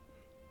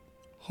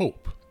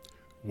Hope.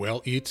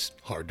 Well, it's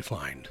hard to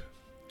find.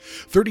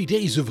 30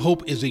 Days of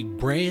Hope is a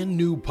brand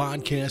new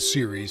podcast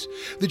series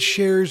that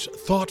shares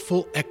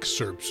thoughtful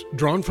excerpts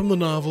drawn from the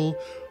novel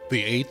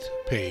The Eighth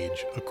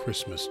Page, A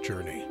Christmas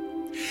Journey.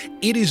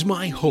 It is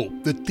my hope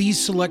that these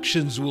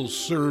selections will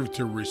serve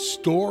to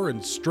restore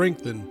and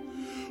strengthen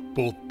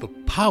both the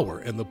power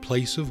and the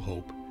place of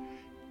hope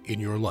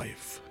in your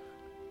life.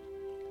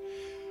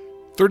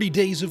 30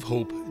 Days of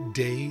Hope,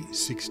 Day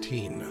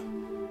 16.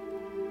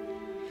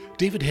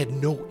 David had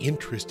no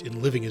interest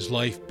in living his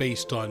life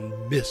based on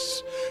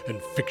myths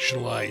and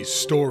fictionalized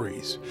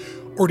stories,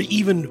 or to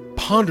even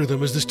ponder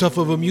them as the stuff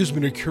of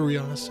amusement or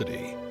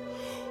curiosity.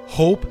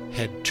 Hope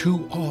had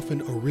too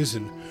often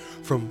arisen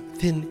from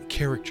thin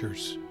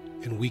characters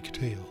and weak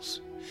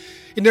tales.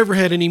 It never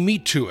had any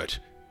meat to it,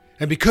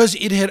 and because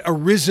it had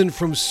arisen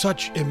from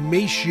such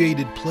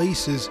emaciated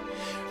places,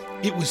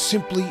 it was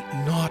simply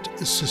not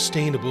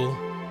sustainable,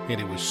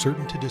 and it was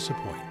certain to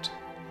disappoint.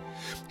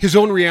 His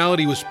own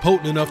reality was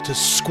potent enough to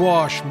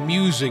squash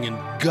musing and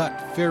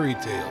gut fairy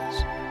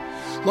tales.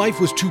 Life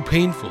was too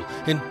painful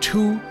and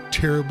too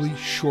terribly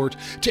short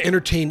to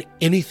entertain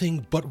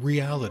anything but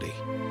reality.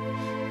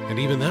 And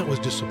even that was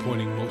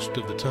disappointing most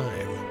of the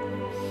time.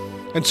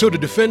 And so to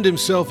defend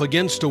himself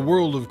against a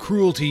world of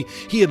cruelty,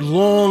 he had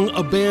long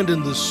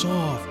abandoned the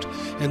soft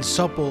and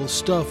supple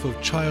stuff of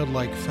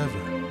childlike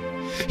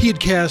fervor. He had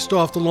cast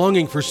off the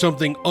longing for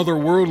something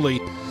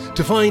otherworldly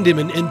to find him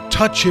and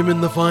touch him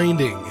in the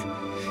finding.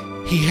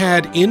 He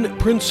had, in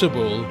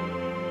principle,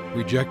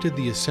 rejected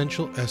the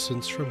essential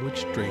essence from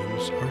which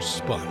dreams are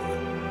spun.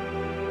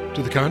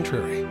 To the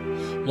contrary,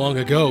 long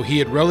ago he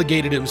had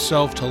relegated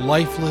himself to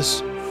lifeless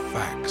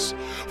facts,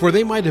 for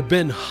they might have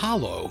been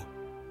hollow,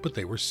 but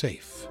they were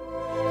safe.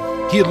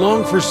 He had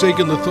long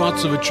forsaken the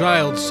thoughts of a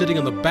child sitting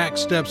on the back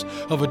steps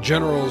of a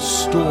general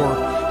store,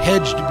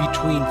 hedged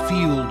between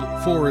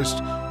field, forest,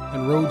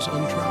 and roads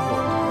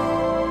untraveled.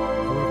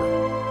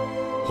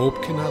 However,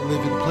 hope cannot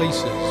live in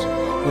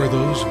places where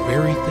those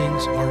very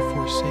things are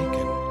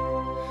forsaken,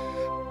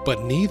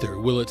 but neither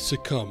will it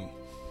succumb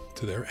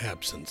to their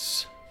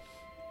absence.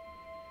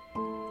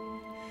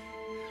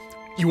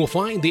 You will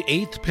find The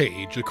Eighth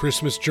Page, A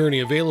Christmas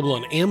Journey, available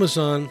on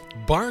Amazon,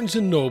 Barnes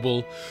 &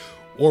 Noble,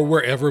 or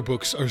wherever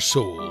books are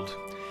sold.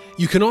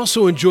 You can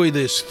also enjoy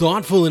this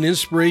thoughtful and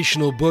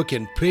inspirational book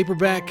in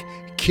paperback,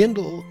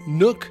 Kindle,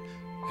 Nook,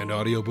 and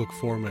audiobook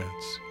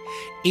formats.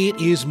 It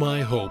is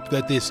my hope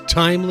that this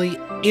timely,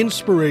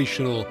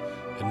 inspirational,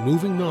 and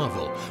moving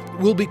novel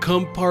will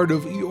become part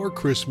of your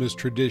Christmas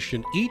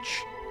tradition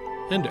each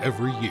and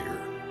every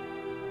year.